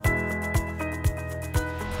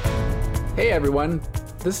Hey everyone,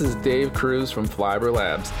 this is Dave Cruz from Flyover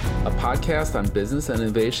Labs, a podcast on business and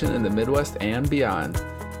innovation in the Midwest and beyond.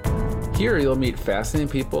 Here you'll meet fascinating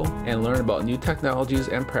people and learn about new technologies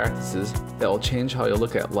and practices that will change how you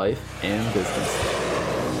look at life and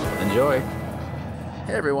business. Enjoy!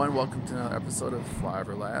 Hey everyone, welcome to another episode of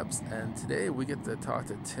Flyover Labs, and today we get to talk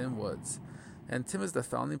to Tim Woods. And Tim is the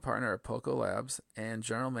founding partner at Poco Labs and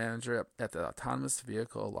general manager at the Autonomous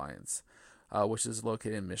Vehicle Alliance, which is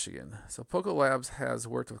located in Michigan. So Poco Labs has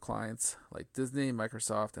worked with clients like Disney,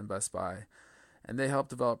 Microsoft, and Best Buy, and they help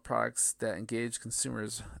develop products that engage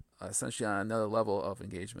consumers essentially on another level of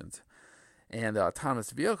engagement. And the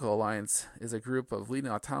Autonomous Vehicle Alliance is a group of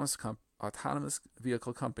leading autonomous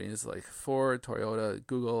vehicle companies like Ford, Toyota,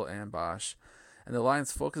 Google, and Bosch. And the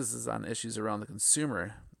alliance focuses on issues around the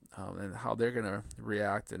consumer and how they're going to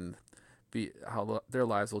react and how their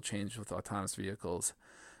lives will change with autonomous vehicles,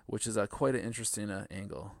 which is quite an interesting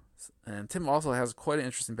angle. And Tim also has quite an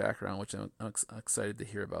interesting background, which I'm excited to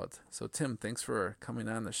hear about. So Tim, thanks for coming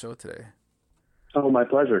on the show today. Oh, my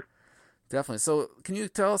pleasure. Definitely. So can you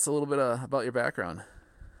tell us a little bit about your background?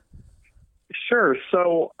 Sure.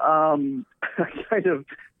 So kind of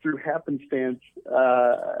through happenstance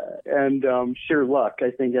and sheer luck,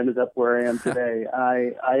 I think, ended up where I am today.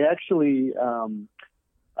 I actually,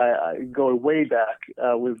 I go way back,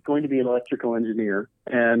 was going to be an electrical engineer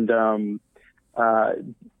and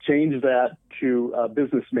changed that to a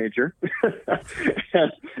business major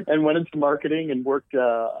and went into marketing and worked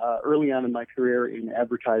early on in my career in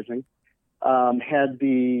advertising. Had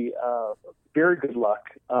the very good luck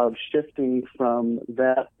of shifting from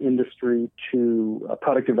that industry to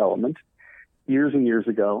product development years and years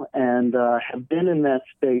ago, and have been in that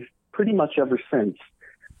space pretty much ever since,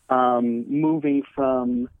 moving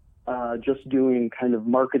from just doing kind of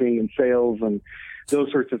marketing and sales and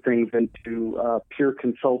those sorts of things into pure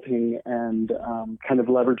consulting and kind of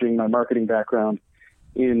leveraging my marketing background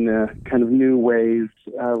in kind of new ways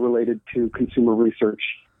related to consumer research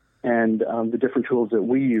and the different tools that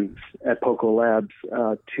we use at Poco Labs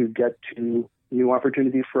to get to new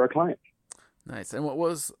opportunities for our clients. Nice. And what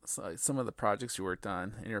was some of the projects you worked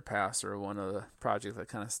on in your past, or one of the projects that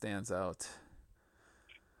kind of stands out?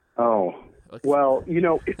 Oh, well,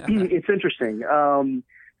 it's interesting.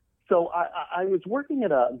 So I was working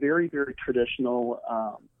at a very, very traditional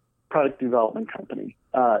product development company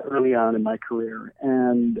early on in my career.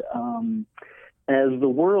 And as the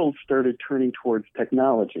world started turning towards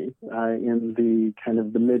technology in the kind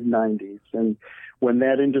of the mid-90s, and when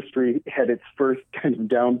that industry had its first kind of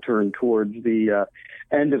downturn towards the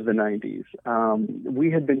end of the 90s,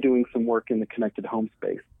 we had been doing some work in the connected home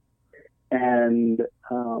space. And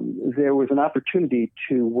there was an opportunity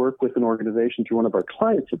to work with an organization through one of our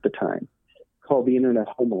clients at the time called the Internet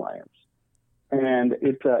Home Alliance. And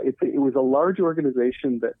it was a large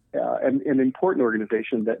organization that an important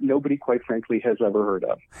organization that nobody, quite frankly, has ever heard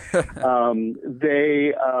of.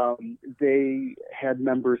 They had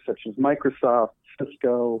members such as Microsoft,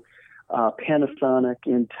 Cisco, Panasonic,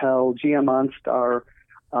 Intel, GM OnStar,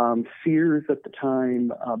 Sears at the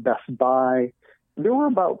time, Best Buy. There were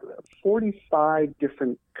about 45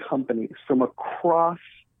 different companies from across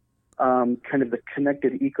kind of the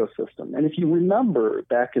connected ecosystem. And if you remember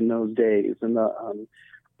back in those days, in the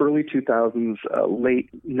early 2000s, late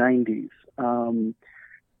 90s,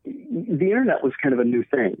 the internet was kind of a new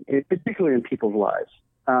thing, particularly in people's lives.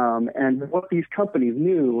 And what these companies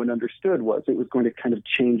knew and understood was it was going to kind of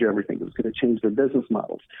change everything. It was going to change their business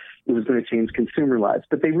models. It was going to change consumer lives,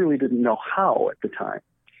 but they really didn't know how at the time.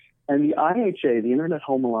 And the IHA, the Internet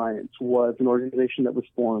Home Alliance, was an organization that was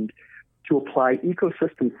formed to apply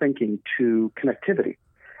ecosystem thinking to connectivity.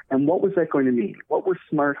 And what was that going to mean? What were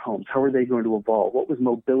smart homes? How were they going to evolve? What was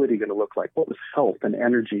mobility going to look like? What was health and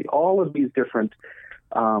energy? All of these different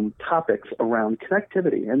topics around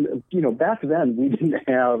connectivity. And, back then we didn't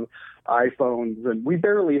have iPhones and we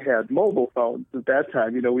barely had mobile phones at that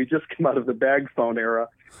time. We just came out of the bag phone era.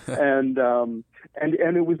 And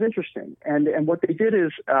it was interesting. And what they did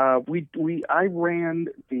is I ran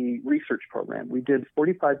the research program. We did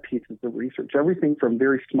 45 pieces of research, everything from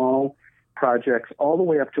very small projects all the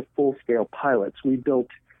way up to full-scale pilots. We built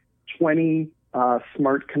 20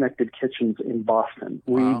 smart connected kitchens in Boston.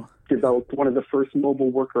 Wow. We developed one of the first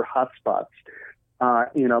mobile worker hotspots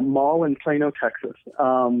in a mall in Plano, Texas.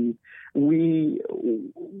 We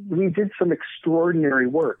did some extraordinary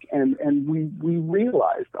work, and we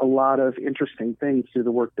realized a lot of interesting things through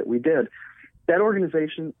the work that we did. That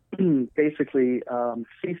organization basically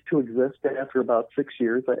ceased to exist after about 6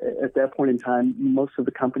 years. At that point in time, most of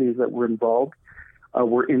the companies that were involved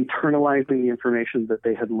were internalizing the information that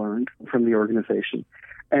they had learned from the organization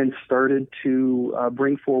and started to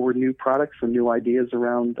bring forward new products and new ideas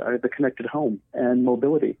around the connected home and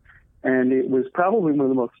mobility. And it was probably one of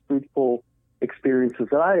the most fruitful experiences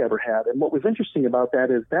that I ever had. And what was interesting about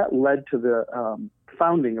that is that led to the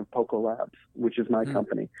founding of Poco Labs, which is my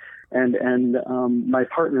company. And my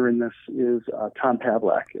partner in this is Tom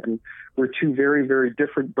Pavlak, and we're two very, very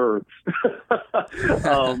different birds.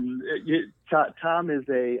 Tom is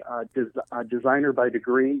a designer by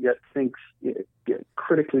degree, yet thinks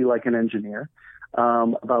critically like an engineer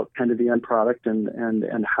about kind of the end product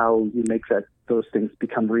and how you make those things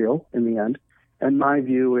become real in the end. And my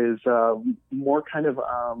view is more kind of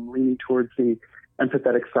leaning towards the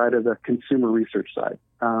empathetic side of the consumer research side.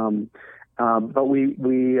 But we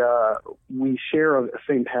share a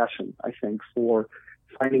same passion, I think, for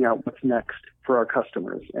finding out what's next for our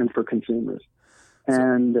customers and for consumers.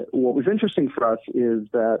 And what was interesting for us is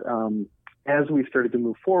that as we started to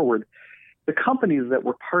move forward, the companies that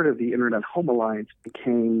were part of the Internet Home Alliance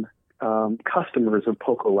became customers of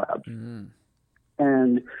Poco Labs. Mm-hmm.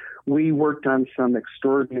 And we worked on some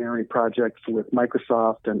extraordinary projects with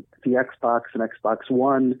Microsoft and the Xbox and Xbox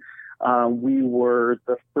One. We were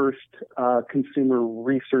the first consumer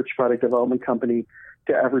research product development company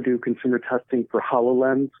to ever do consumer testing for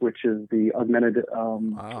HoloLens, which is the augmented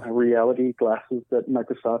reality glasses that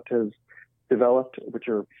Microsoft has developed, which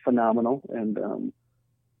are phenomenal and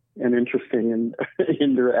interesting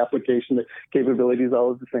in their application capabilities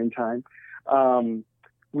all at the same time.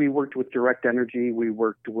 We worked with Direct Energy. We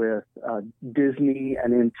worked with Disney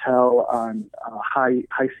and Intel on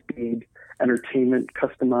high-speed entertainment,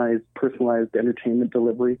 customized, personalized entertainment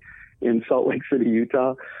delivery in Salt Lake City,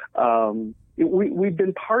 Utah. We've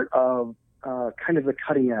been part of kind of the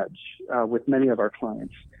cutting edge with many of our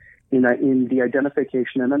clients in the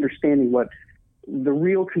identification and understanding what the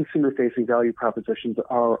real consumer-facing value propositions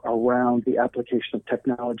are around the application of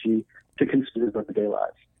technology to consumers' everyday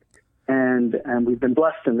lives. And we've been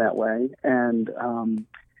blessed in that way. And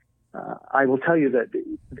I will tell you that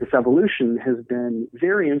this evolution has been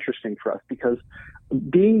very interesting for us because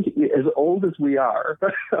being as old as we are,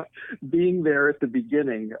 being there at the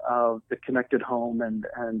beginning of the connected home and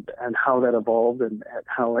how that evolved and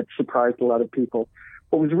how it surprised a lot of people,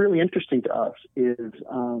 what was really interesting to us is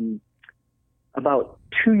about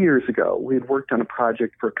 2 years ago, we had worked on a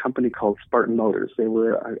project for a company called Spartan Motors. They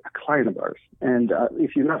were a client of ours. And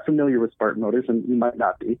if you're not familiar with Spartan Motors, and you might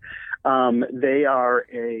not be, they are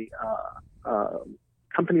a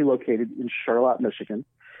company located in Charlotte, Michigan.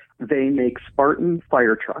 They make Spartan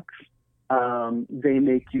fire trucks. They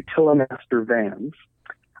make Utilimaster vans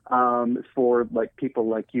for like people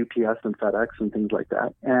like UPS and FedEx and things like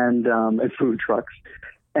that, and food trucks.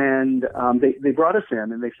 And they brought us in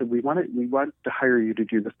and they said, we want to hire you to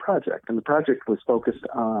do this project. And the project was focused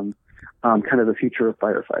on kind of the future of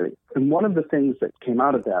firefighting. And one of the things that came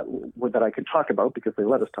out of that I can talk about because they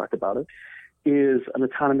let us talk about it is an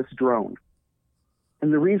autonomous drone.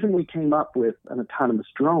 And the reason we came up with an autonomous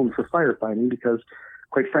drone for firefighting because,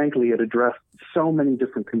 quite frankly, it addressed so many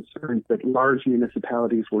different concerns that large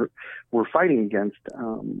municipalities were fighting against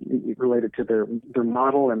related to their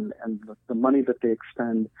model and the money that they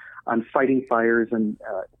expend on fighting fires and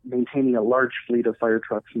maintaining a large fleet of fire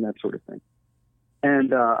trucks and that sort of thing.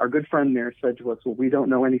 And our good friend there said to us, well, we don't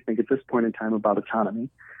know anything at this point in time about autonomy.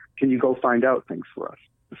 Can you go find out things for us?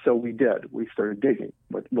 So we did. We started digging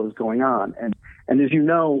what was going on. And as you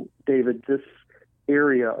know, David, this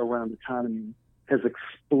area around autonomy has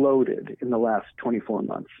exploded in the last 24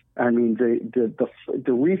 months. I mean, the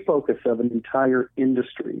refocus of an entire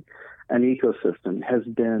industry and ecosystem has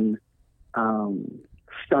been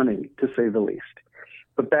stunning, to say the least.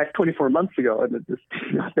 But back 24 months ago, and it's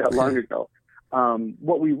not that long ago,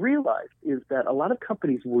 what we realized is that a lot of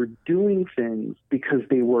companies were doing things because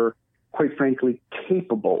they were, quite frankly,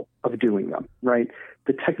 capable of doing them, right?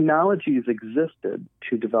 The technologies existed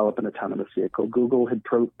to develop an autonomous vehicle. Google had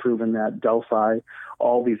proven that. Delphi,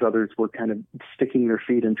 all these others were kind of sticking their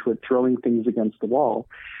feet into it, throwing things against the wall,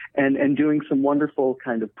 and doing some wonderful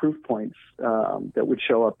kind of proof points that would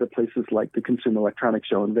show up at places like the Consumer Electronics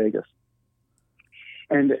Show in Vegas.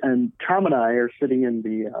 And Tom and I are sitting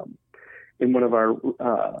in one of our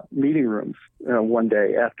meeting rooms one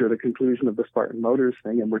day after the conclusion of the Spartan Motors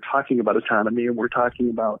thing, and we're talking about autonomy, and we're talking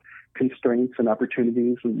about constraints and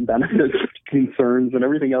opportunities and benefits, concerns, and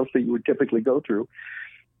everything else that you would typically go through.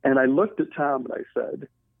 And I looked at Tom and I said,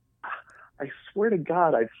 I swear to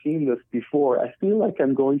God, I've seen this before. I feel like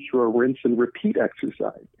I'm going through a rinse and repeat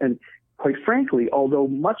exercise. And quite frankly, although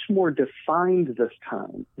much more defined this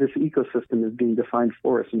time, this ecosystem is being defined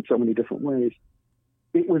for us in so many different ways.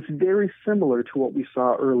 it was very similar to what we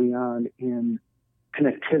saw early on in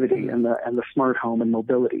connectivity and the smart home and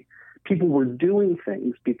mobility. People were doing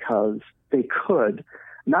things because they could,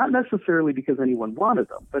 not necessarily because anyone wanted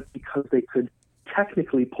them, but because they could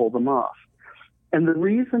technically pull them off. And the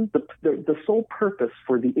reason, the sole purpose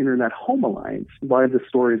for the Internet Home Alliance, why the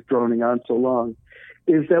story is droning on so long,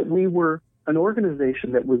 is that we were an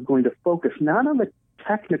organization that was going to focus not on the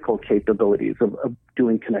technical capabilities of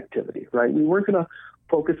doing connectivity, right? We weren't going to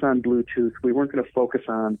focus on Bluetooth. We weren't going to focus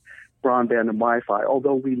on broadband and Wi-Fi,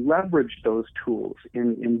 although we leveraged those tools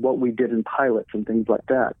in what we did in pilots and things like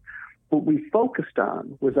that. What we focused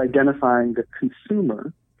on was identifying the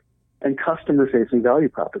consumer and customer-facing value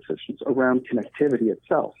propositions around connectivity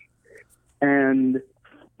itself. And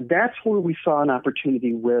that's where we saw an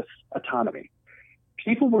opportunity with autonomy.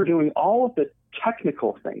 People were doing all of the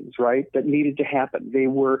technical things, right, that needed to happen. They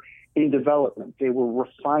were in development. They were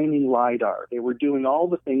refining LiDAR. They were doing all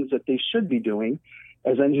the things that they should be doing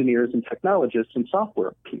as engineers and technologists and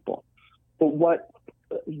software people. But what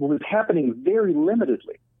was happening very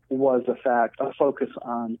limitedly was a focus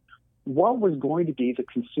on what was going to be the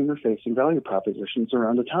consumer-facing value propositions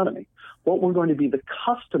around autonomy, what were going to be the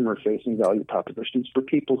customer-facing value propositions for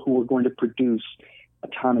people who were going to produce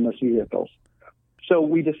autonomous vehicles. So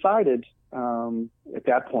we decided at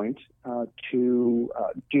that point to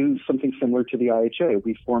do something similar to the IHA.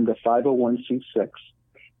 We formed a 501c6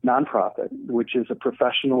 nonprofit, which is a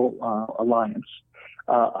professional alliance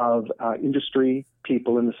of industry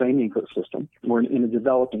people in the same ecosystem, or in a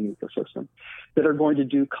developing ecosystem, that are going to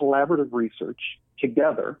do collaborative research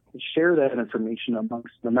together, share that information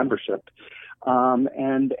amongst the membership,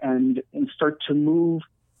 and start to move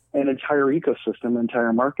an entire ecosystem,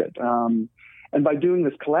 entire market. And by doing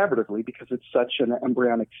this collaboratively, because it's such an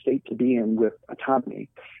embryonic state to be in with autonomy,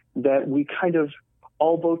 that we kind of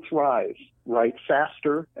all boats rise, right,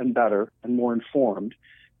 faster and better and more informed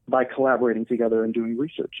by collaborating together and doing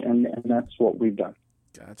research. And that's what we've done.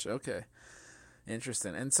 Gotcha. Okay.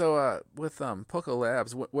 Interesting. And so with Poco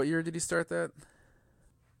Labs, what year did you start that?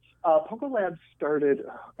 Poco Labs started,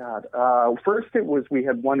 first we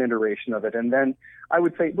had one iteration of it, and then I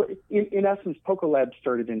would say, in essence, Poco Labs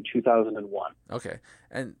started in 2001. Okay.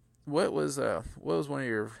 And what was one of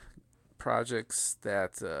your projects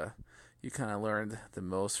that you kind of learned the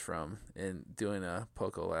most from in doing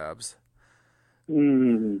Poco Labs?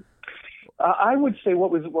 I would say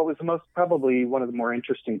what was the most, probably one of the more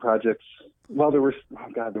interesting projects. Well, there were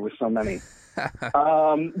so many.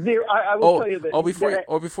 I will tell you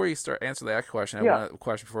that. Before you start answer that question, I want a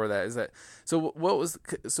question before that. Is that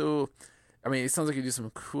so? I mean, it sounds like you do some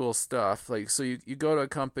cool stuff. Like, so you go to a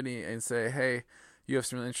company and say, hey, you have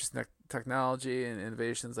some really interesting technology and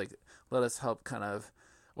innovations. Like, let us help kind of,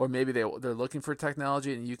 or maybe they're looking for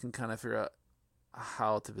technology and you can kind of figure out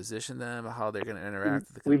how to position them, how they're going to interact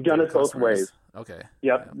with the We've done it both ways. Okay.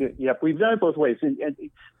 Yep. We've done it both ways. And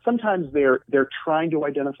sometimes they're trying to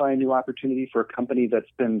identify a new opportunity for a company that's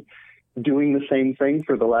been doing the same thing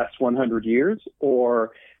for the last 100 years,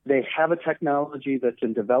 or they have a technology that's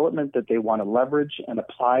in development that they want to leverage and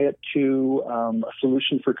apply it to a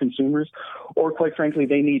solution for consumers, or quite frankly,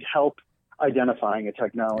 they need help identifying a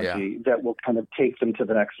technology that will kind of take them to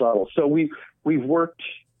the next level. So we've worked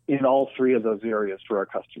in all three of those areas for our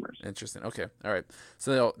customers. Interesting. Okay. All right.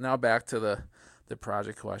 So now back to the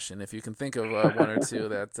project question. If you can think of one or two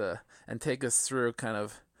that and take us through kind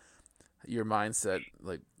of your mindset,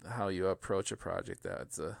 like how you approach a project,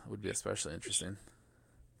 that would be especially interesting.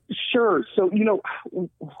 Sure. So,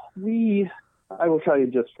 I will tell you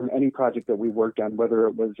just from any project that we worked on, whether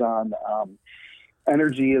it was on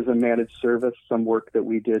energy as a managed service, some work that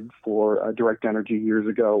we did for Direct Energy years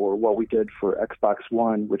ago, or what we did for Xbox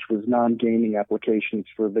One, which was non-gaming applications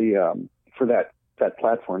for that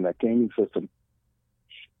platform, that gaming system.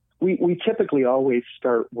 We typically always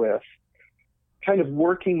start with kind of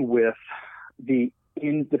working with the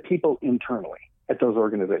people internally at those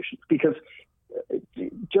organizations, because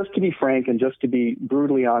just to be frank and just to be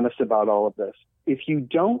brutally honest about all of this, if you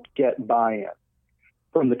don't get buy-in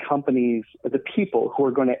from the companies, the people who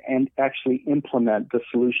are going to actually implement the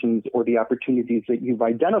solutions or the opportunities that you've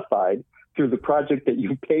identified through the project that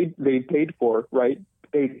they paid for, right?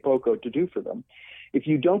 Paid Poco to do for them. If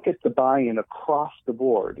you don't get the buy-in across the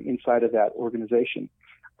board inside of that organization,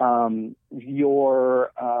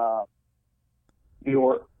 your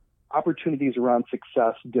opportunities around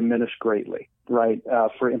success diminish greatly, right,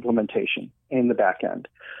 for implementation in the back end.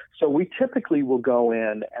 So we typically will go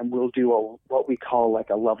in and we'll do what we call like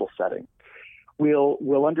a level setting.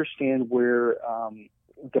 We'll understand where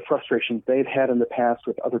the frustrations they've had in the past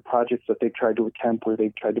with other projects that they've tried to attempt where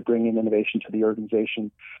they've tried to bring in innovation to the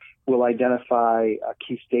organization. We'll identify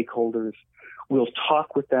key stakeholders. We'll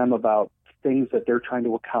talk with them about things that they're trying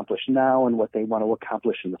to accomplish now and what they want to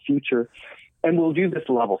accomplish in the future. And we'll do this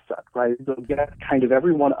level set, right? They'll get kind of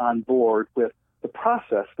everyone on board with the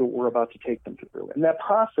process that we're about to take them through. And that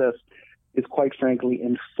process is quite frankly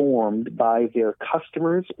informed by their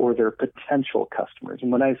customers or their potential customers.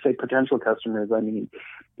 And when I say potential customers, I mean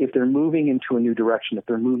if they're moving into a new direction, if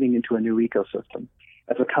they're moving into a new ecosystem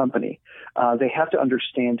as a company, they have to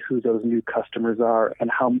understand who those new customers are and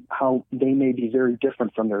how they may be very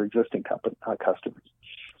different from their existing customers.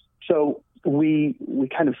 So we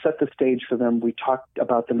kind of set the stage for them. We talked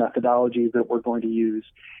about the methodologies that we're going to use,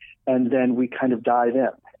 and then we kind of dive in.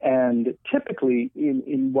 And typically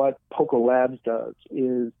in what Poco Labs does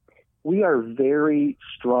is we are very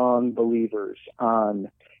strong believers on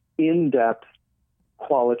in-depth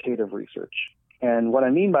qualitative research. And what I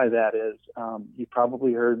mean by that is you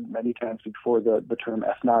probably heard many times before the term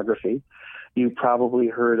ethnography. You probably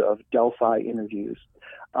heard of Delphi interviews.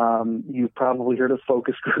 You've probably heard of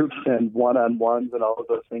focus groups and one-on-ones and all of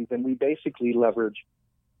those things. And we basically leverage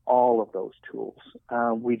all of those tools.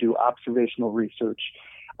 We do observational research.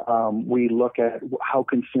 We look at how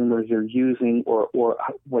consumers are using or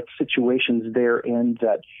what situations they're in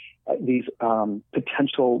that these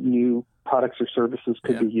potential new products or services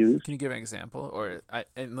could be used. Can you give an example, or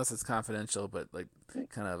unless it's confidential, but like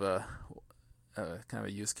kind of a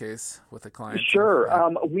use case with a client? Sure.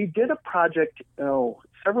 We did a project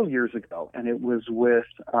several years ago, and it was with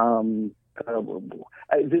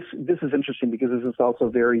this is interesting because this is also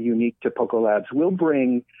very unique to Poco Labs. We'll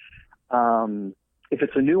bring, if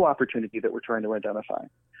it's a new opportunity that we're trying to identify,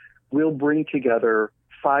 we'll bring together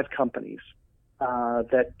 5 companies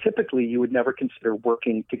that typically you would never consider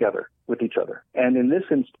working together with each other. And in this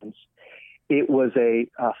instance, it was a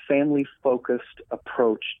family-focused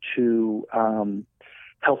approach to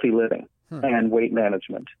healthy living and weight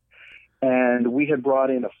management. And we had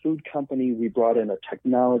brought in a food company, we brought in a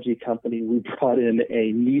technology company, we brought in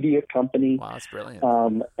a media company. Wow, that's brilliant.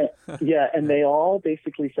 And they all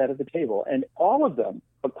basically sat at the table. And all of them,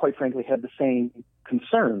 but quite frankly, had the same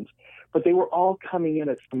concerns. But they were all coming in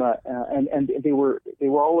it from and they were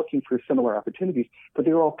all looking for similar opportunities, but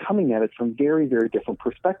they were all coming at it from very, very different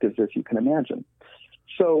perspectives, as you can imagine.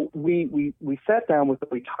 So we sat down with them,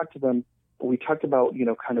 we talked to them, we talked about,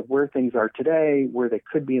 kind of where things are today, where they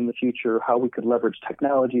could be in the future, how we could leverage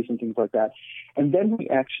technologies and things like that. And then we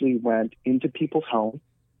actually went into people's homes.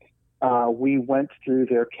 We went through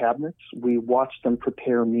their cabinets. We watched them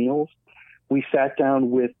prepare meals. We sat down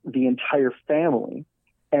with the entire family,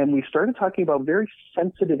 and we started talking about very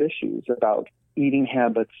sensitive issues about eating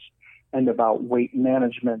habits and about weight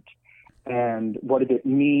management and what did it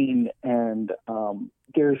mean. And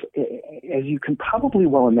there's, as you can probably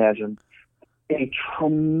well imagine, a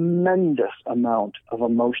tremendous amount of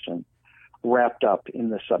emotion wrapped up in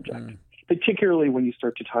this subject, particularly when you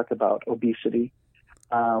start to talk about obesity,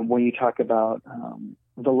 when you talk about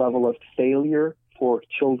the level of failure for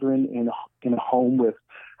children in a home with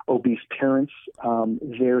obese parents,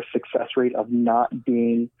 their success rate of not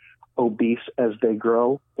being obese as they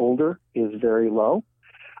grow older is very low.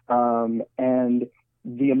 And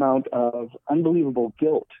the amount of unbelievable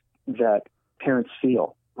guilt that parents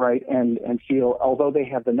feel, right? And feel, although they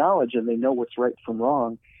have the knowledge and they know what's right from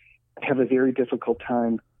wrong, have a very difficult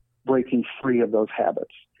time breaking free of those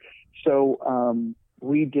habits. So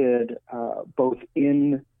we did both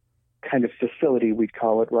in kind of facility, we'd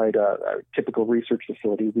call it, right, a typical research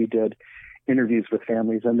facility. We did interviews with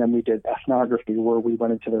families, and then we did ethnography where we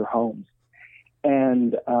went into their homes.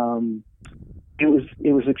 And it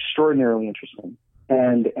was extraordinarily interesting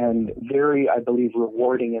and very, I believe,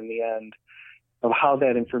 rewarding in the end of how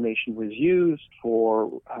that information was used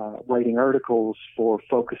for writing articles, for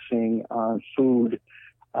focusing on food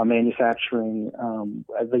manufacturing,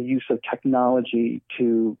 the use of technology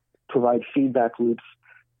to provide feedback loops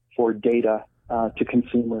for data to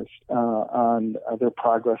consumers on their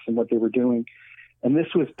progress and what they were doing. And this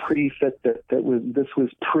was pre-Fitbit. This was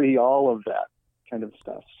pre all of that kind of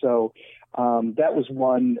stuff. So that was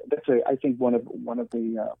one. That's I think one of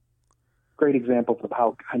the great examples of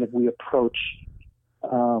how kind of we approach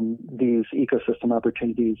these ecosystem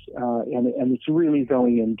opportunities, and it's really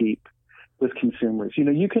going in deep with consumers.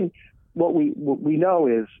 What we know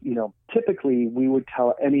is, typically we would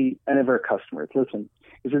tell any of our customers, listen,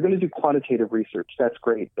 if you're going to do quantitative research, that's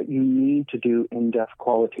great, but you need to do in-depth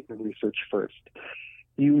qualitative research first.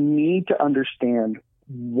 You need to understand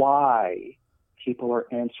why people are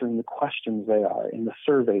answering the questions they are in the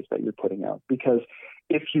surveys that you're putting out, because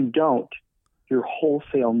If you don't, you're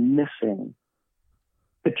wholesale missing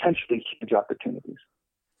potentially huge opportunities.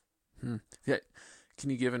 Yeah. Can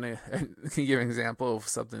you give an example of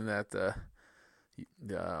something that,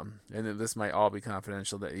 and this might all be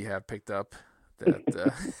confidential, that you have picked up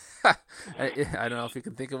that, I don't know if you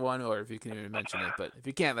can think of one or if you can even mention it, but if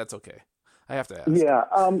you can't, that's okay. I have to ask. Yeah.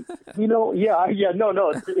 No,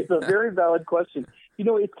 it's a very valid question.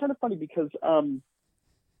 It's kind of funny because,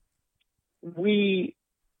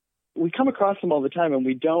 we come across them all the time, and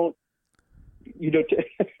we don't,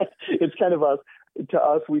 it's kind of us. To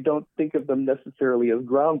us, we don't think of them necessarily as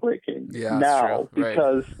groundbreaking now,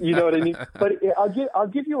 because you know what I mean. But I'll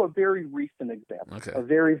give you a very recent example. Okay. A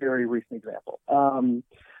very, very recent example.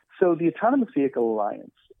 So the Autonomous Vehicle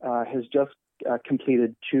Alliance has just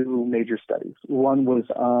completed two major studies. One was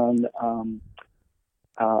on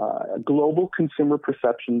global consumer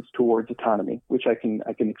perceptions towards autonomy, which I can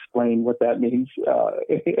explain what that means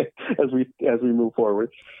as we move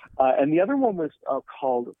forward. And the other one was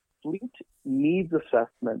called Fleet Needs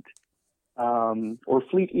Assessment, or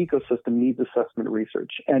Fleet Ecosystem Needs Assessment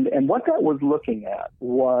Research. And what that was looking at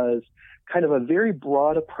was kind of a very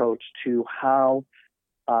broad approach to how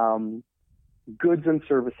goods and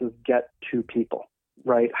services get to people,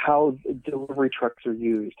 right? How delivery trucks are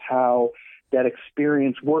used, how that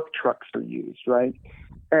experience work trucks are used, right?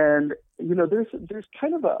 And there's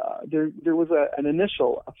kind of there was an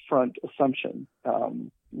initial upfront assumption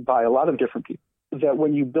by a lot of different people that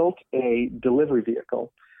when you built a delivery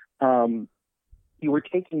vehicle, you were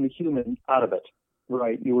taking the human out of it,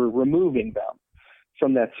 right? You were removing them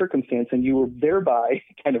from that circumstance, and you were thereby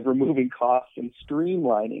kind of removing costs and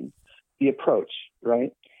streamlining the approach,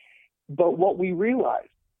 right? But what we realized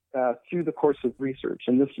through the course of research,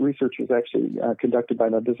 and this research was actually conducted by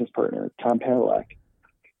my business partner, Tom Panelak,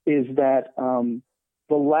 is that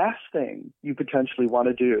the last thing you potentially want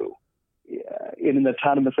to do in an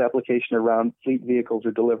autonomous application around fleet vehicles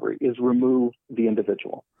or delivery is remove the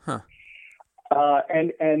individual. Huh.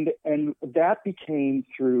 And that became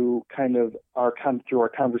through our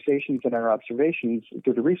conversations and our observations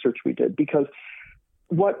through the research we did, because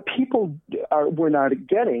what people were not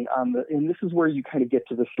getting and this is where you kind of get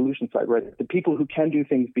to the solution side, right? The people who can do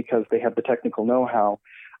things because they have the technical know-how,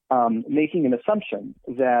 making an assumption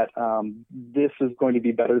that this is going to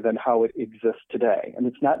be better than how it exists today. And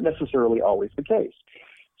it's not necessarily always the case.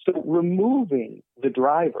 So removing the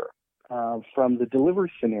driver from the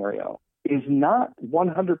delivery scenario is not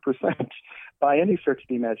 100% by any stretch of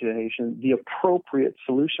the imagination the appropriate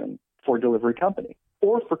solution for a delivery company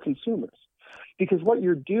or for consumers. Because what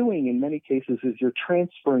you're doing in many cases is you're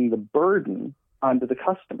transferring the burden onto the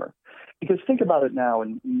customer. Because think about it now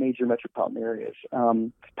in major metropolitan areas.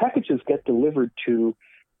 Packages get delivered to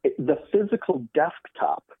the physical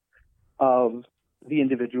desktop of the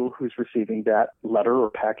individual who's receiving that letter or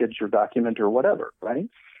package or document or whatever, right?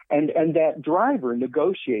 And that driver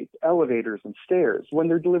negotiates elevators and stairs. When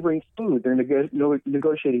they're delivering food, they're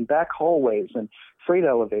negotiating back hallways and freight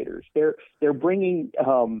elevators. They're bringing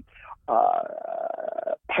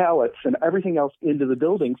pallets and everything else into the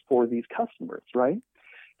building for these customers, right?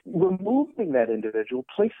 Removing that individual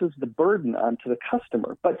places the burden onto the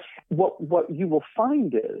customer. But what you will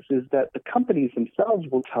find is that the companies themselves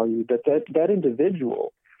will tell you that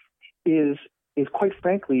individual is quite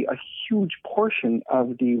frankly a huge portion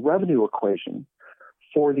of the revenue equation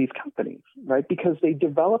for these companies, right? Because they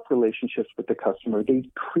develop relationships with the customer. They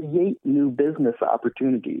create new business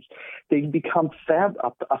opportunities. They become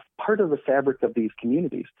a part of the fabric of these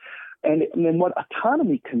communities. And then what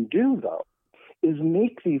autonomy can do, though, is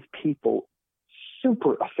make these people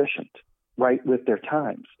super efficient, right, with their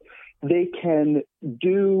times. They can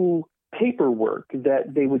do paperwork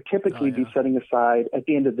that they would typically be setting aside at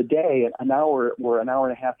the end of the day, an hour or an hour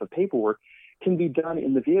and a half of paperwork can be done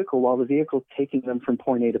in the vehicle while the vehicle is taking them from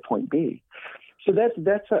point A to point B. So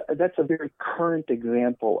that's a very current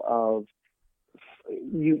example of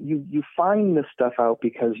you find this stuff out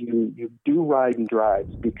because you do ride and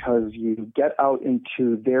drives, because you get out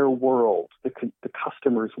into their world, the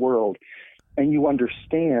customer's world, and you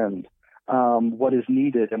understand what is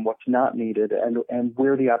needed and what's not needed, and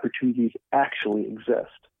where the opportunities actually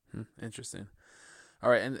exist. Interesting.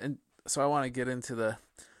 All right, and so I want to get into the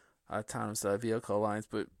Autonomous Vehicle Alliance,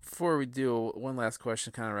 but before we do, one last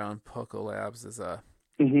question kind of around Poco Labs is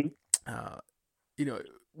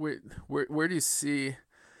where do you see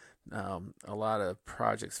a lot of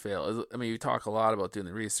projects fail? I mean, you talk a lot about doing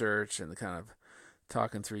the research and the kind of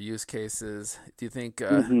talking through use cases. Do you think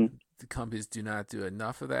the companies do not do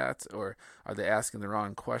enough of that, or are they asking the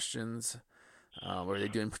wrong questions, or are they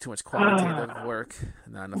doing too much quantitative work,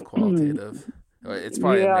 not enough qualitative? It's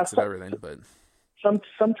probably a mix of everything, but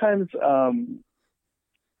sometimes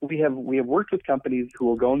we have worked with companies who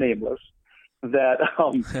will go nameless that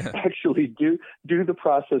actually do the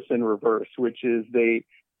process in reverse, which is they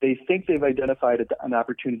think they've identified an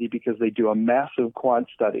opportunity because they do a massive quant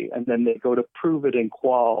study, and then they go to prove it in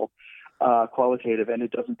qualitative, and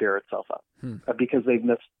it doesn't bear itself up because they've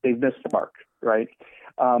missed the mark, right?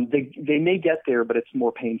 They may get there, but it's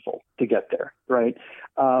more painful to get there, right?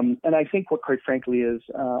 And I think what, quite frankly, is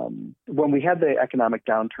when we had the economic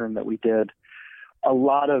downturn that we did, a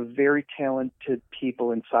lot of very talented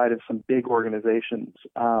people inside of some big organizations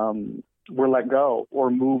were let go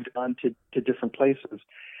or moved on to different places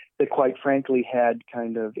that, quite frankly, had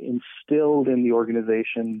kind of instilled in the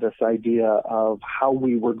organization this idea of how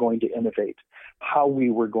we were going to innovate, how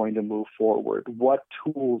we were going to move forward, what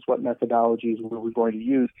tools, what methodologies were we going to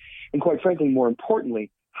use, and quite frankly, more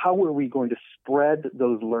importantly, how were we going to spread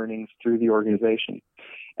those learnings through the organization?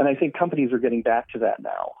 And I think companies are getting back to that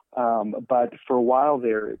now. But for a while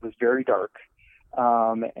there, it was very dark,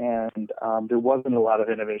 and there wasn't a lot of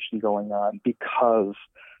innovation going on because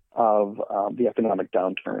of the economic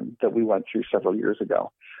downturn that we went through several years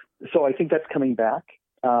ago. So I think that's coming back,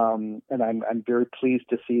 and I'm very pleased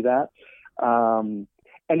to see that. And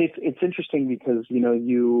it's interesting because,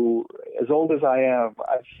 you, as old as I am,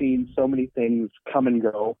 I've seen so many things come and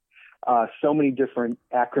go, so many different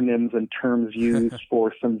acronyms and terms used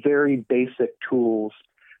for some very basic tools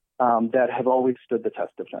that have always stood the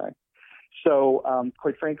test of time. So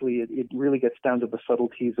quite frankly, it really gets down to the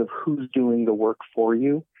subtleties of who's doing the work for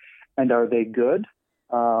you, and are they good?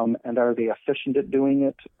 And are they efficient at doing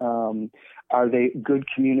it? Are they good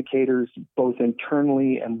communicators, both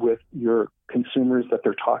internally and with your consumers that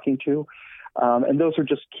they're talking to? And those are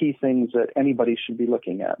just key things that anybody should be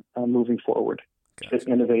looking at moving forward. Gotcha.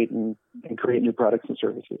 To innovate and create new products and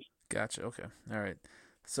services. Gotcha. Okay. All right.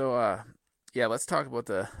 So, let's talk about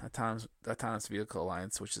the Autonomous Vehicle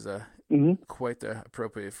Alliance, which is quite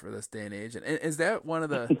appropriate for this day and age. And is that one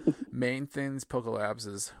of the main things Poker Labs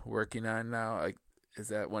is working on now? Like, is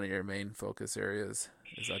that one of your main focus areas?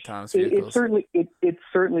 Is autonomous vehicles? It's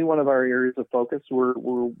certainly one of our areas of focus.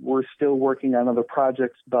 We're still working on other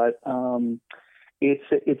projects, but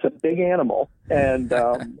it's a big animal, and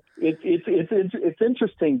it's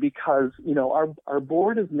interesting because our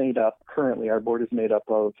board is made up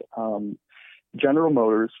of General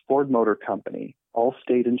Motors, Ford Motor Company,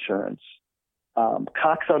 Allstate Insurance,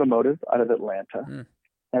 Cox Automotive out of Atlanta,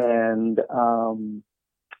 and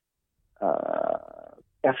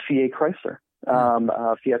FCA Chrysler,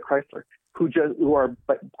 Fiat Chrysler, who are,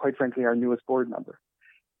 but quite frankly, our newest board member.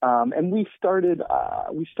 And we started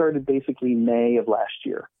basically May of last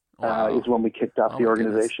year. Wow. Is when we kicked off the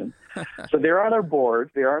organization. So they're on our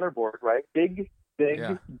board, right? Big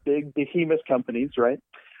behemoth companies, right?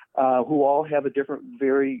 Who all have a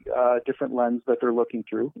very different lens that they're looking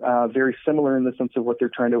through. Very similar in the sense of what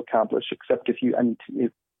they're trying to accomplish, except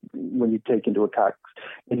when you take into account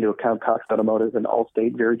Cox Automotive and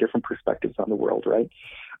Allstate, very different perspectives on the world, right?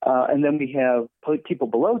 And then we have people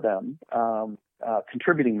below them,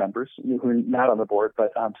 contributing members who are not on the board,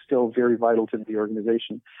 but still very vital to the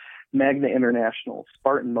organization. Magna International,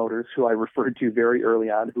 Spartan Motors, who I referred to very early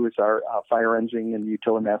on, who is our fire engine and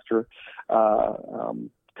Utilimaster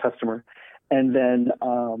customer. And then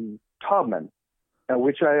Taubman,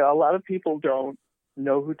 which a lot of people don't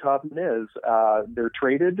know who Taubman is. They're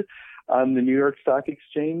traded on the New York Stock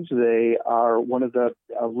Exchange. They are one of the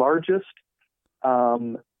largest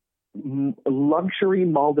luxury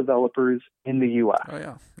mall developers in the U.S. Oh,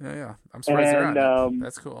 yeah. I'm surprised they're on it.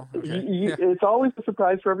 That's cool. Okay. It's always a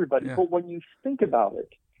surprise for everybody. Yeah. But when you think about it,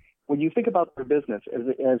 when you think about their business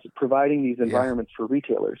as providing these environments for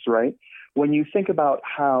retailers, right? When you think about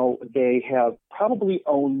how they have probably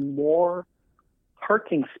owned more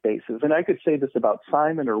parking spaces, and I could say this about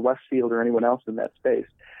Simon or Westfield or anyone else in that space,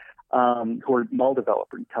 who are mall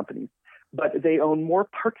developer companies, but they own more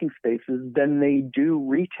parking spaces than they do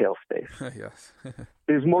retail space. Yes.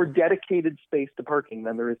 There's more dedicated space to parking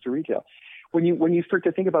than there is to retail. When you start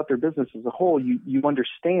to think about their business as a whole, you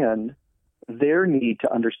understand their need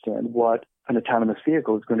to understand what an autonomous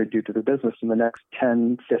vehicle is going to do to their business in the next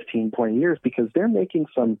 10, 15, 20 years, because they're making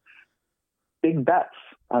some big bets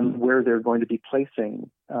on where they're going to be placing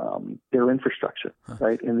their infrastructure,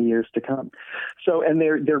 right, in the years to come. So, and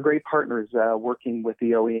they're great partners, working with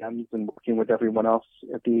the OEMs and working with everyone else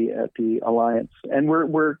at the alliance. And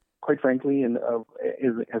we're quite frankly, and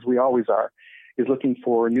as we always are, is looking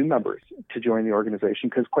for new members to join the organization,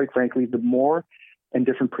 because quite frankly, the more and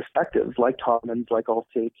different perspectives, like Taubman's, like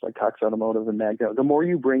Allstate's, like Cox Automotive and Magna, the more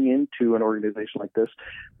you bring into an organization like this,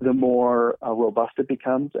 the more robust it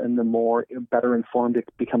becomes and the more better informed it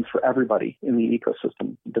becomes for everybody in the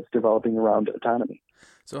ecosystem that's developing around autonomy.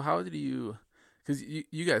 So how did you, because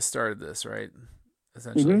you guys started this, right?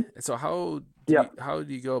 Essentially. Mm-hmm. So how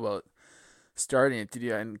do you go about starting it? Did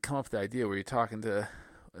you come up with the idea where you're talking to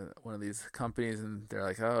one of these companies and they're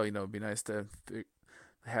like, oh, it'd be nice to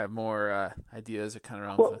have more ideas kind of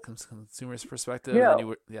around the consumer's perspective?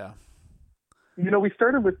 Yeah. We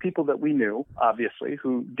started with people that we knew, obviously,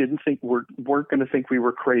 who weren't going to think we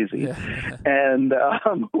were crazy. Yeah. And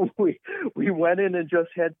we went in and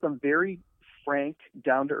just had some very frank,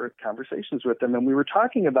 down-to-earth conversations with them. And we were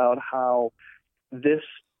talking about how this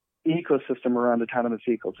ecosystem around autonomous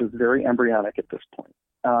vehicles is very embryonic at this point.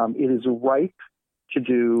 It is ripe to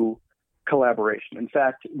do collaboration. In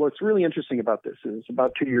fact, what's really interesting about this is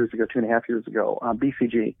about 2.5 years ago,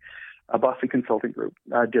 BCG, a Boston Consulting Group,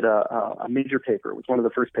 did a major paper. It was one of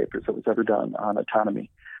the first papers that was ever done on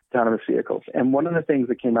autonomous vehicles. And one of the things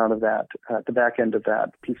that came out of that, at the back end of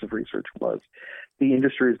that piece of research, was the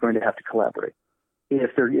industry is going to have to collaborate.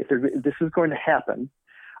 If this is going to happen,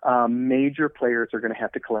 major players are going to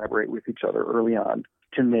have to collaborate with each other early on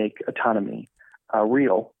to make autonomy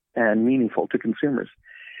real and meaningful to consumers.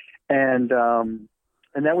 And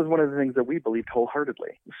that was one of the things that we believed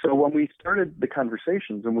wholeheartedly. So when we started the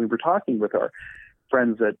conversations and we were talking with our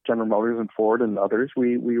friends at General Motors and Ford and others,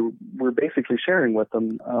 we were basically sharing with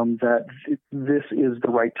them that this is the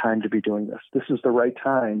right time to be doing this. This is the right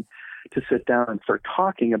time to sit down and start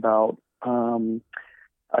talking about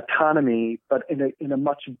autonomy, but in a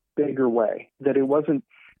much bigger way, that it wasn't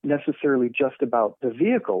necessarily just about the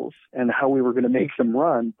vehicles and how we were going to make them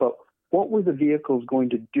run, but what were the vehicles going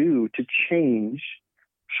to do to change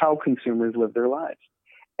how consumers live their lives?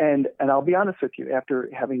 And I'll be honest with you, after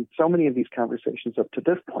having so many of these conversations up to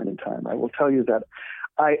this point in time, I will tell you that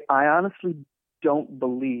I honestly don't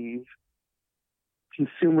believe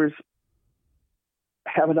consumers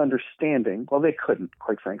have an understanding, well, they couldn't,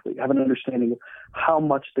 quite frankly, have an understanding of how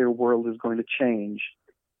much their world is going to change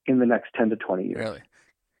in the next 10 to 20 years. Really?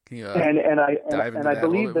 Can you dive into that a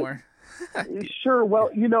little bit more? Sure. Well,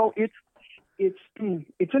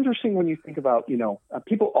 it's interesting when you think about,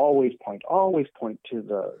 people always point to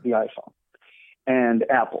the iPhone and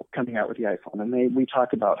Apple coming out with the iPhone. And we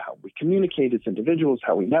talk about how we communicate as individuals,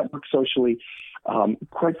 how we network socially,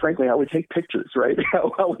 quite frankly, how we take pictures, right?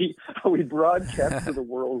 how we broadcast to the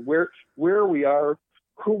world where we are,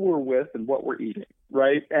 who we're with, and what we're eating,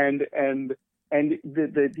 right? And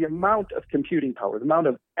the amount of computing power, the amount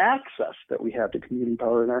of access that we have to computing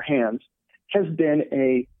power in our hands has been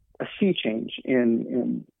a sea change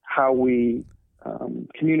in how we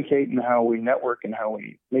communicate and how we network and how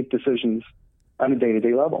we make decisions on a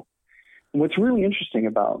day-to-day level. And what's really interesting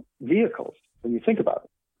about vehicles, when you think about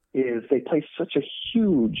it, is they play such a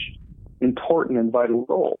huge, important, and vital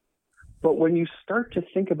role. But when you start to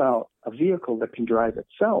think about a vehicle that can drive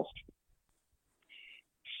itself,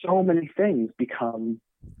 so many things become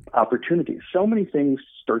opportunities. So many things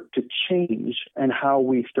start to change, and how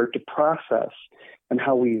we start to process and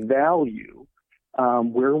how we value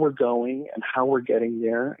where we're going and how we're getting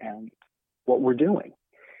there and what we're doing.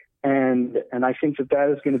 And I think that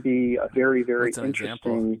is going to be a very, very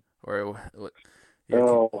interesting.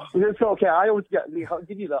 Oh, it's okay. I'll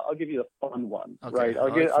give you the fun one, okay, right?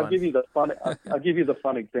 I'll give you the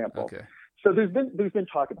fun example. Okay. So there's been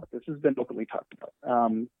talk about this. This has been openly talked about.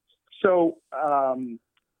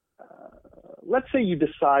 Let's say you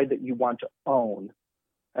decide that you want to own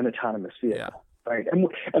an autonomous vehicle, right? And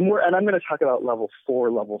I'm going to talk about level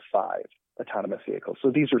 4, level 5 autonomous vehicles.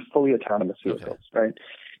 So these are fully autonomous vehicles, right?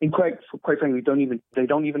 And quite frankly, they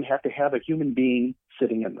don't even have to have a human being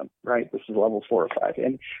sitting in them, right? This is level 4 or 5,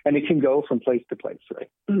 and it can go from place to place, right?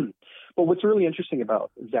 But what's really interesting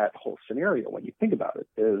about that whole scenario, when you think about it,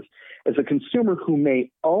 is as a consumer who may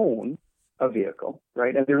own a vehicle,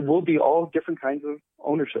 right? And there will be all different kinds of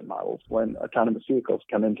ownership models when autonomous vehicles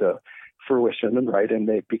come into fruition, right? And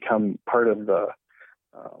they become part of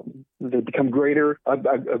they become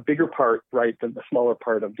a bigger part, right, than the smaller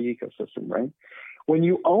part of the ecosystem, right? When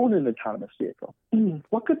you own an autonomous vehicle,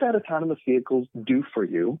 what could that autonomous vehicle do for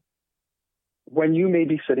you when you may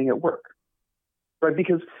be sitting at work, right?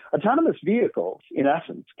 Because autonomous vehicles, in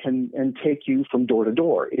essence, can take you from door to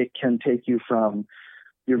door. It can take you from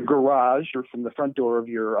your garage or from the front door of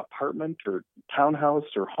your apartment or townhouse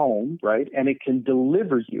or home, right? And it can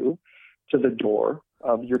deliver you to the door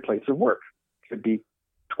of your place of work. It could be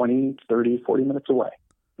 20, 30, 40 minutes away,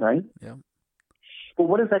 right? Yeah. But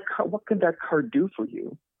what could that car do for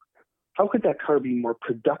you how could that car be more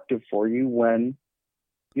productive for you when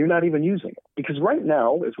you're not even using it? Because right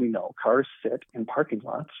now, as we know, cars sit in parking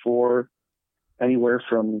lots for anywhere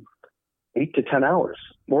from 8 to 10 hours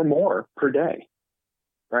or more per day,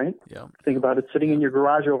 right? Yeah. Think about it sitting in your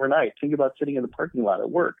garage overnight. Think about sitting in the parking lot at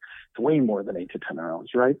work. It's way more than 8 to 10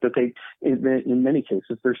 hours, right? But in many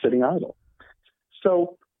cases, they're sitting idle.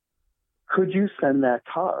 So could you send that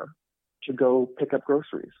car to go pick up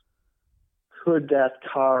groceries? Could that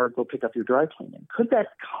car go pick up your dry cleaning? Could that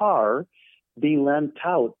car be lent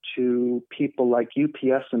out to people like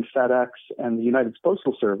UPS and FedEx and the United States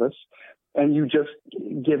Postal Service, and you just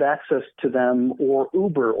give access to them, or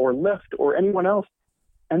Uber or Lyft or anyone else,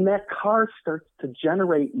 and that car starts to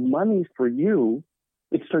generate money for you?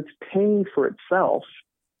 It starts paying for itself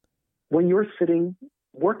when you're sitting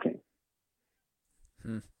working.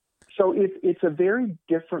 So it's a very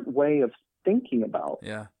different way of thinking about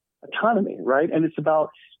autonomy, right? And it's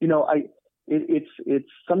about, it's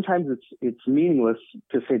sometimes it's meaningless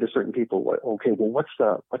to say to certain people, okay, well, what's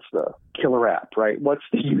the killer app, right? What's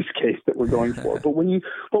the use case that we're going for? But when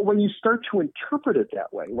you start to interpret it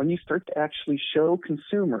that way, when you start to actually show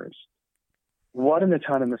consumers what an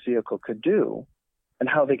autonomous vehicle could do and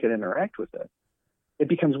how they could interact with it, it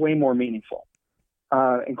becomes way more meaningful.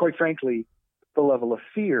 And quite frankly, the level of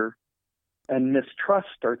fear and mistrust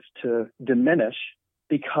starts to diminish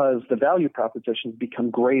because the value propositions become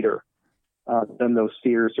greater than those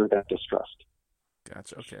fears or that distrust.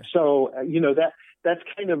 Gotcha. Okay. So that's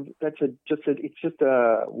just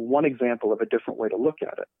one example of a different way to look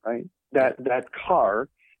at it, right? That car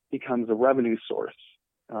becomes a revenue source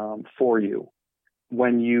for you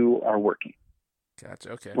when you are working.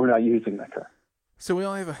 Gotcha. Okay. We're not using that car. So we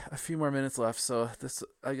only have a few more minutes left, so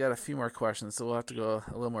I got a few more questions, so we'll have to go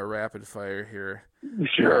a little more rapid fire here.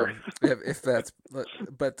 Sure. If that's,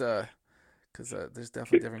 but because there's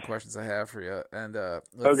definitely different questions I have for you, and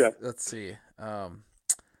let's see,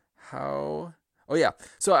 how. Oh yeah,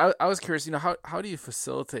 so I was curious, how do you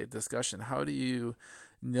facilitate discussion? How do you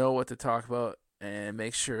know what to talk about and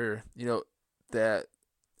make sure that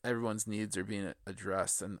everyone's needs are being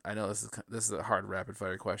addressed? And I know this is a hard rapid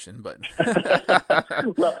fire question, but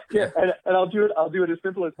well, yeah, and I'll do it as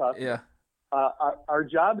simple as possible. Yeah. Our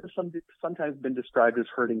job has sometimes been described as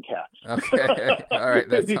herding cats. Okay, all right,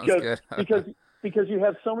 that sounds good. because you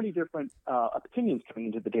have so many different opinions coming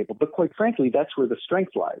into the table, but quite frankly, that's where the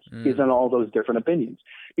strength lies, is in all those different opinions.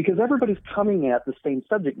 Because everybody's coming at the same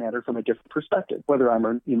subject matter from a different perspective, whether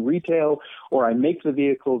I'm in retail or I make the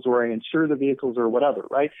vehicles or I insure the vehicles or whatever,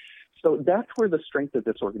 right? So that's where the strength of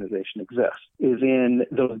this organization exists, is in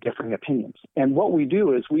those differing opinions. And what we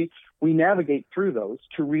do is we navigate through those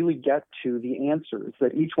to really get to the answers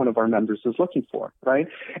that each one of our members is looking for, right?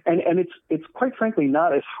 And it's quite frankly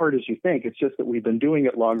not as hard as you think. It's just that we've been doing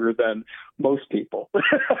it longer than most people.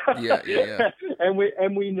 Yeah. And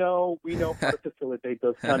we know how to facilitate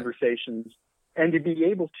those conversations and to be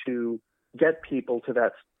able to get people to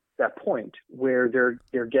that point where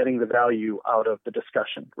they're getting the value out of the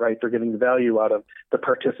discussion, right? They're getting the value out of the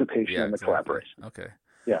participation and the collaboration. Okay.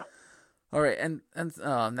 Yeah. All right. And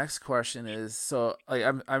next question is, so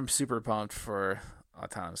I'm super pumped for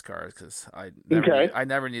autonomous cars because I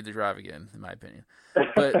never need to drive again, in my opinion.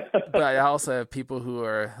 But I also have people who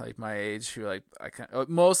are like my age who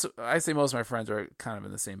most of my friends are kind of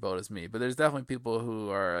in the same boat as me, but there's definitely people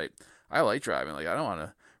who are like, I like driving. Like I don't want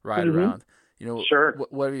to ride around. Sure.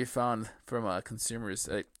 What have you found from consumers?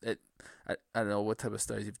 I don't know what type of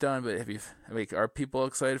studies you've done, but are people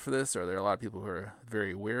excited for this? Or are there a lot of people who are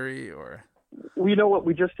very wary? Or we know what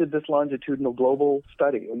we just did this longitudinal global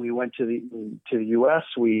study, and we went to the U.S.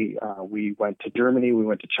 We went to Germany, we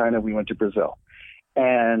went to China, we went to Brazil,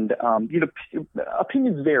 and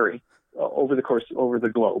opinions vary over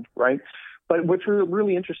the globe, right? But what's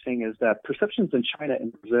really interesting is that perceptions in China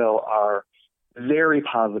and Brazil are very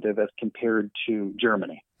positive as compared to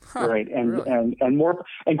Germany, right? And really? and more,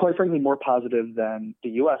 and quite frankly, more positive than the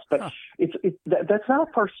U.S. But that's not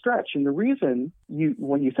a far stretch. And the reason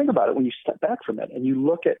when you think about it, when you step back from it and you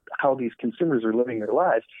look at how these consumers are living their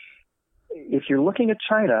lives, if you're looking at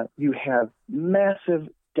China, you have massive,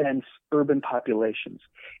 dense urban populations,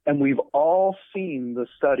 and we've all seen the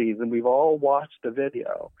studies and we've all watched the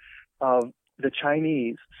video of the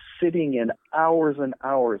Chinese sitting in hours and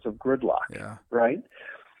hours of gridlock, right?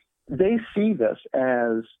 They see this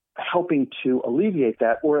as helping to alleviate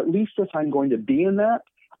that, or at least if I'm going to be in that,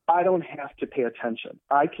 I don't have to pay attention.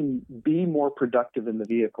 I can be more productive in the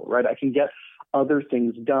vehicle, right? I can get other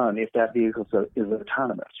things done if that vehicle is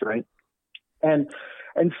autonomous, right? And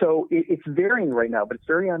so it's varying right now, but it's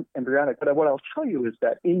very embryonic. But what I'll tell you is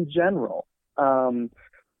that in general,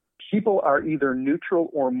 people are either neutral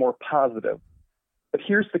or more positive. But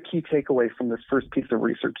here's the key takeaway from this first piece of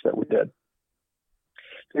research that we did.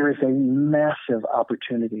 There is a massive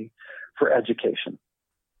opportunity for education,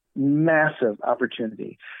 massive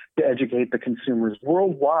opportunity to educate the consumers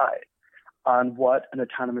worldwide on what an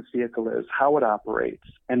autonomous vehicle is, how it operates,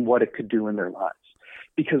 and what it could do in their lives.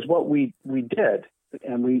 Because what we did,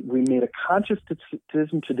 and we made a conscious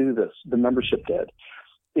decision to do this, the membership did,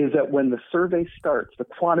 is that when the survey starts, the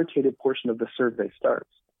quantitative portion of the survey starts,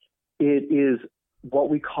 it is what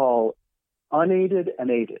we call unaided and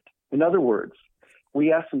aided. In other words,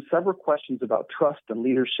 we asked them several questions about trust and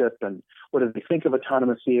leadership and what do they think of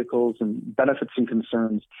autonomous vehicles and benefits and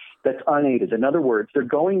concerns. That's unaided. In other words, they're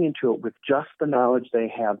going into it with just the knowledge they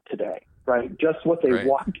have today, right? Just what they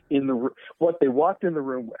walked in the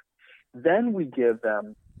room with. Then we give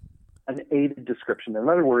them an aided description. In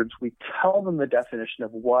other words, we tell them the definition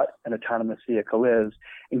of what an autonomous vehicle is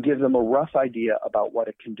and give them a rough idea about what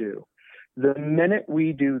it can do. The minute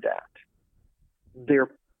we do that,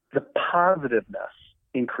 the positiveness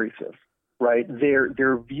increases, right?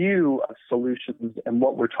 Their view of solutions and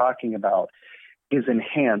what we're talking about is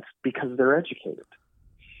enhanced because they're educated.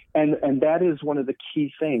 And that is one of the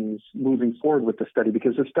key things moving forward with the study,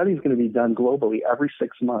 because the study is going to be done globally every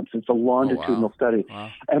 6 months. It's a longitudinal study.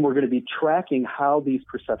 Wow. And we're going to be tracking how these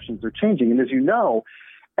perceptions are changing. And as you know,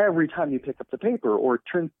 every time you pick up the paper or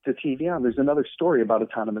turn the TV on, there's another story about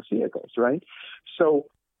autonomous vehicles, right? So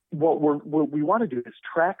what we want to do is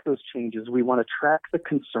track those changes. We want to track the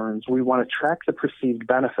concerns. We want to track the perceived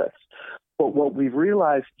benefits. But what we've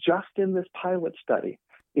realized just in this pilot study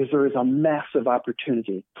is there is a massive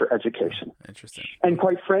opportunity for education. Interesting. And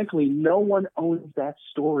quite frankly, no one owns that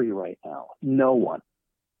story right now. No one.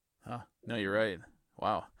 Huh. No, you're right.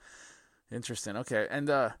 Wow. Interesting. Okay. And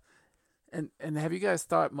have you guys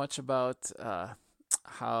thought much about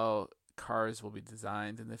how cars will be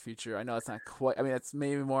designed in the future? I know it's not quite, I mean, it's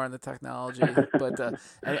maybe more on the technology, but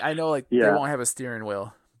I know they won't have a steering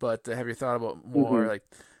wheel, but have you thought about more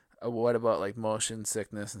what about like motion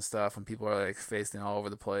sickness and stuff when people are like facing all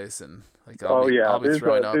over the place and like I'll be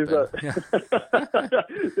thrown up.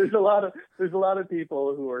 There's a lot of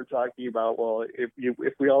people who are talking about, well,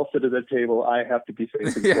 if we all sit at a table, I have to be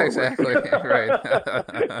facing forward. Exactly. Right.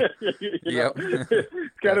 Yep.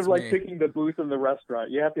 It's kind of like picking the booth in the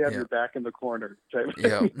restaurant. You have to have your back in the corner.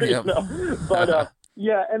 Yep. But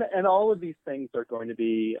and all of these things are going to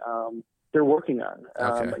be they're working on.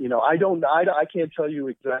 I can't tell you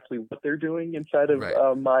exactly what they're doing inside of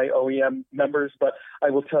my OEM members, but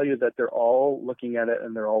I will tell you that they're all looking at it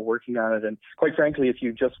and they're all working on it. And quite frankly, if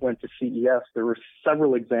you just went to CES, there were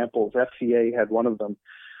several examples. FCA had one of them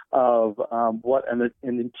of what an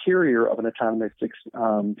interior of an autonomous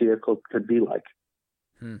vehicle could be like.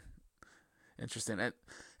 Interesting.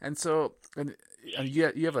 And so you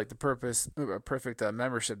have like the perfect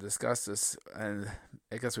membership to discuss this, and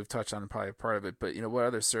I guess we've touched on probably part of it, but what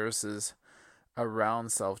other services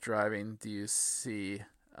around self-driving do you see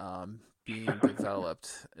being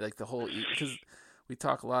developed? Like the whole, because we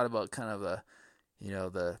talk a lot about kind of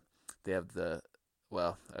they have the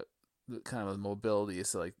kind of mobility.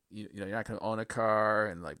 So like you're not going to own a car,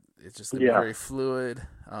 and like it's just going to be very fluid.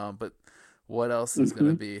 But what else is going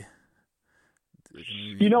to be?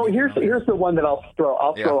 Here's the one that I'll throw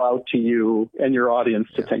out to you and your audience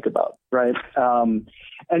to think about, right? And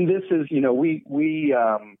this is, we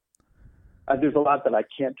there's a lot that I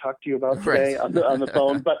can't talk to you about today on the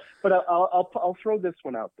phone, but I'll throw this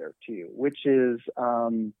one out there to you, which is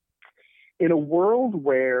in a world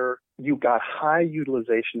where you got high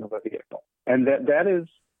utilization of a vehicle, and that is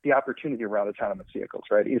the opportunity around autonomous vehicles,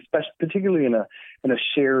 right? Especially particularly in a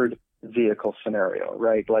shared vehicle scenario,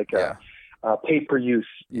 right? Like a pay-per-use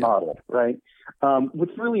model, right?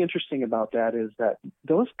 What's really interesting about that is that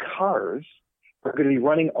those cars are going to be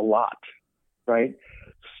running a lot, right?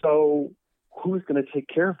 So who's going to take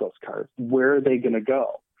care of those cars? Where are they going to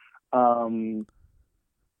go?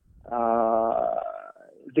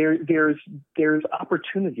 There's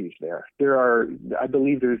opportunities there. I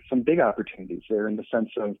believe there's some big opportunities there in the sense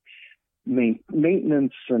of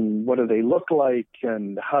maintenance and what do they look like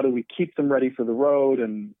and how do we keep them ready for the road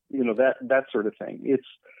and that sort of thing. It's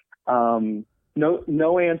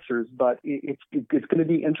no answers, but it's going to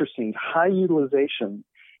be interesting. High utilization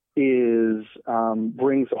brings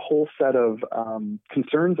a whole set of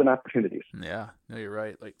concerns and opportunities. Yeah, no, you're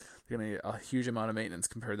right. Like there's going to be a huge amount of maintenance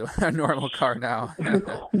compared to a normal car now.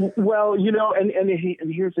 Well,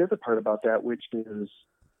 and here's the other part about that, which is,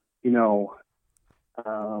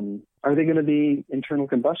 are they going to be internal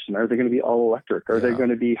combustion? Are they going to be all electric? Are they going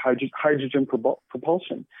to be hydrogen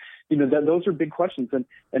propulsion? those are big questions, and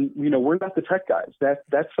we're not the tech guys.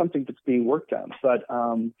 That's something that's being worked on. But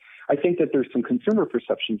I think that there's some consumer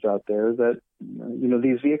perceptions out there that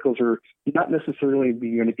these vehicles are not necessarily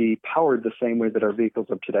going to be powered the same way that our vehicles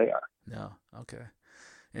of today are. No. Okay.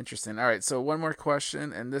 Interesting. All right. So one more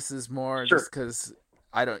question, and this is more Sure. just because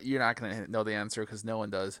you're not going to know the answer because no one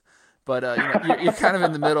does. But you're kind of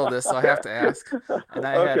in the middle of this, so I have to ask. And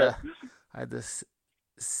I had this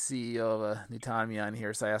CEO of Nutanome on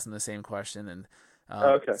here, so I asked him the same question. And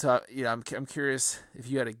so I'm curious if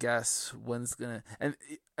you had a guess when's gonna,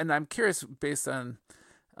 and I'm curious based on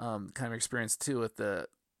kind of experience too with the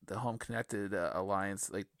Home Connected Alliance.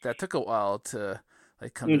 Like that took a while to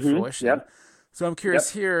come to fruition. Yep. So I'm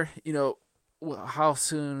curious here, how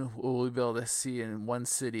soon will we be able to see in one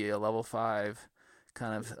city a level 5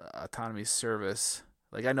 kind of autonomy service?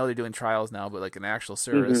 Like I know they're doing trials now, but like an actual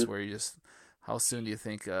service where how soon do you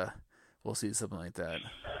think we'll see something like that?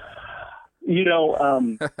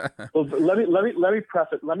 Well, let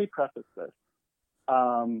me preface this.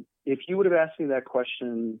 If you would have asked me that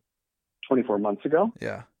question 24 months ago,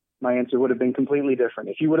 my answer would have been completely different.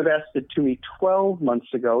 If you would have asked it to me 12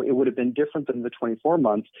 months ago, it would have been different than the 24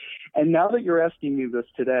 months. And now that you're asking me this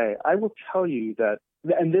today, I will tell you that,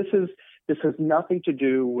 and this has nothing to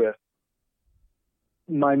do with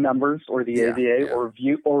my numbers or the AVA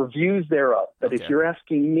or views thereof. But if you're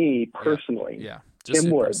asking me personally,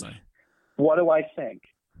 Tim Woods, what do I think?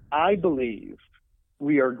 I believe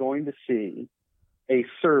we are going to see a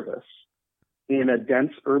service in a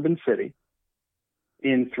dense urban city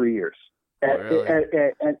in 3 years. Really?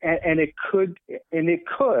 And it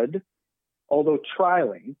could, although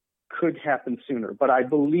trialing, could happen sooner. But I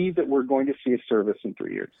believe that we're going to see a service in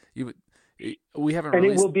 3 years. We haven't and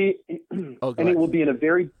released... it will be it will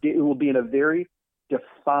be in a very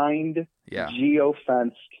defined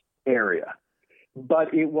geo-fenced area.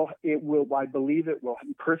 But it will I believe it will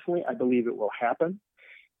personally, I believe it will happen.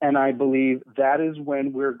 And I believe that is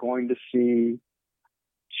when we're going to see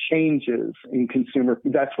changes in consumer.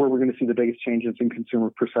 That's where we're going to see the biggest changes in consumer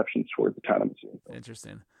perceptions towards autonomous vehicles.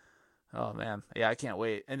 Interesting. Oh man, yeah, I can't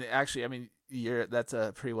wait. And actually, I mean, that's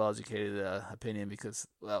a pretty well educated opinion because,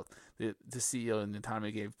 well, the CEO in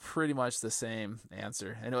Nutanome gave pretty much the same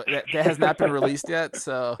answer. I know that has not been released yet,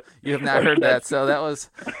 so you have not heard that. So that was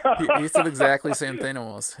he said exactly the same thing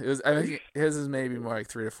almost. It was, I think his is maybe more like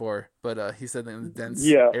 3 to 4, but he said in the dense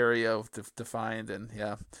area of defined, and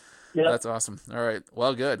that's awesome. All right,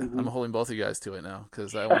 well, good. I'm holding both of you guys to it now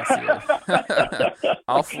because I want to see it.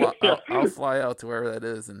 I'll fly out to wherever that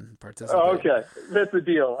is and participate. Oh, okay, that's a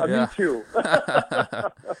deal. Me too.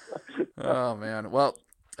 Oh man, well,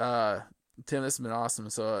 Tim, this has been awesome.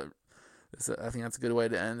 So I think that's a good way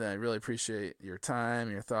to end. I really appreciate your time,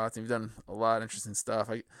 your thoughts. You've done a lot of interesting stuff.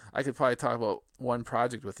 I could probably talk about one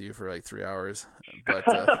project with you for like 3 hours, but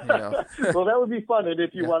well, that would be fun. And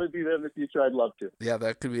if you want to do that in the future, I'd love to. Yeah,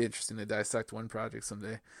 that could be interesting to dissect one project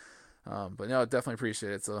someday. But no, definitely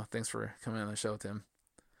appreciate it. So thanks for coming on the show, Tim.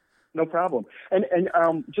 No problem. And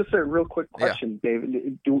just a real quick question,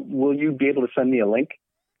 David. Will you be able to send me a link?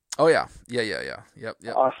 Oh yeah. Yep.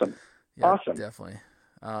 Awesome. Yeah, awesome. Definitely.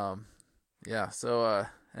 So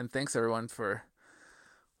and thanks everyone for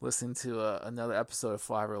listening to another episode of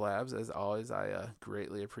Flyover Labs. As always, I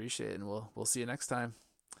greatly appreciate it, and we'll see you next time.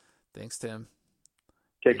 Thanks, Tim.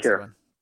 Take care. Everyone.